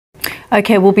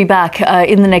Okay, we'll be back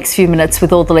in the next few minutes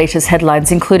with all the latest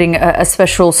headlines, including a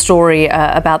special story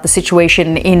about the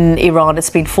situation in Iran. It's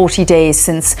been 40 days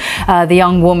since the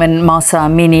young woman Mahsa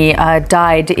Amini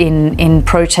died in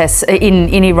protests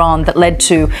in Iran that led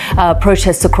to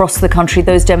protests across the country.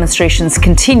 Those demonstrations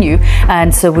continue,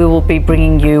 and so we will be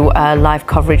bringing you live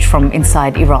coverage from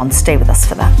inside Iran. Stay with us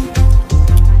for that.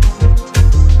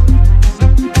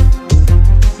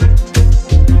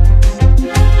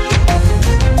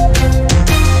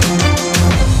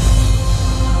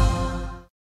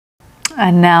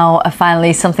 And now,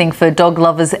 finally, something for dog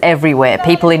lovers everywhere.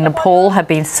 People in Nepal have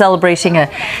been celebrating a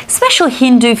special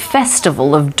Hindu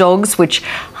festival of dogs, which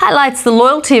highlights the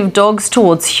loyalty of dogs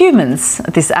towards humans.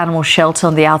 At this animal shelter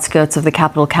on the outskirts of the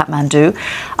capital, Kathmandu,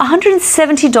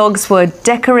 170 dogs were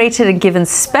decorated and given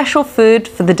special food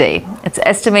for the day. It's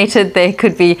estimated there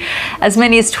could be as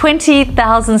many as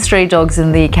 20,000 stray dogs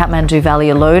in the Kathmandu Valley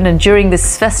alone. And during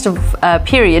this festive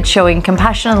period, showing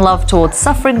compassion and love towards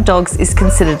suffering dogs is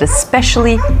considered especially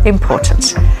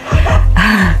important.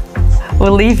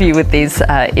 We'll leave you with these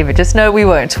images. No, we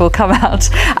won't. We'll come out.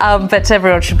 But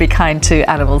everyone should be kind to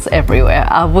animals everywhere.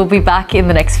 We'll be back in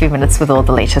the next few minutes with all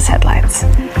the latest headlines.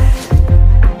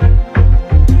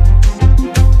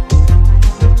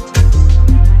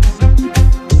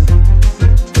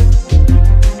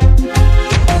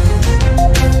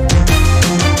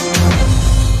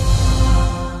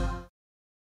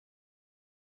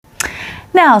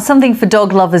 Now, something for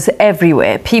dog lovers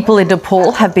everywhere. People in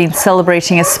Nepal have been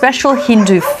celebrating a special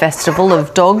Hindu festival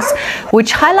of dogs,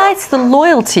 which highlights the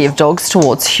loyalty of dogs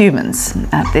towards humans.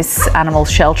 At this animal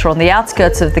shelter on the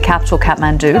outskirts of the capital,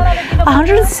 Kathmandu,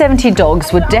 170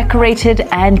 dogs were decorated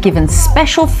and given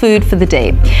special food for the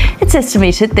day. It's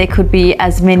estimated there could be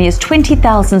as many as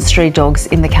 20,000 stray dogs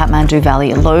in the Kathmandu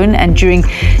Valley alone, and during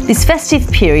this festive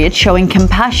period, showing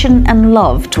compassion and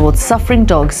love towards suffering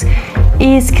dogs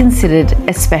is considered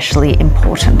especially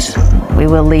important. We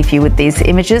will leave you with these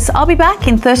images. I'll be back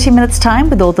in 30 minutes' time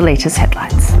with all the latest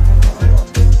headlines.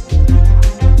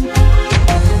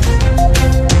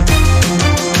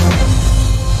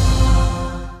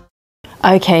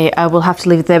 Okay, we'll have to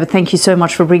leave it there, but thank you so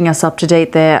much for bringing us up to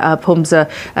date there,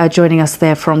 Pumza, joining us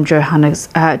there from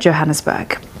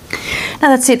Johannesburg. Now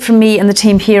that's it from me and the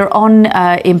team here on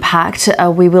Impact.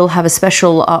 We will have a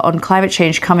special on climate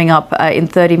change coming up in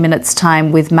 30 minutes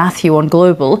time with Matthew on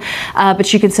Global.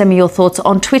 But you can send me your thoughts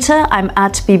on Twitter. I'm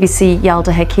at BBC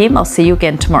Yalda Hakim. I'll see you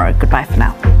again tomorrow. Goodbye for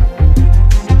now.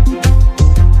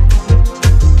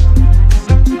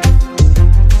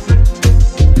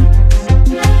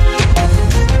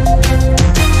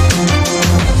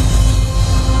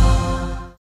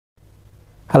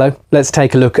 Hello, let's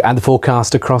take a look at the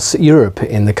forecast across Europe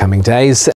in the coming days.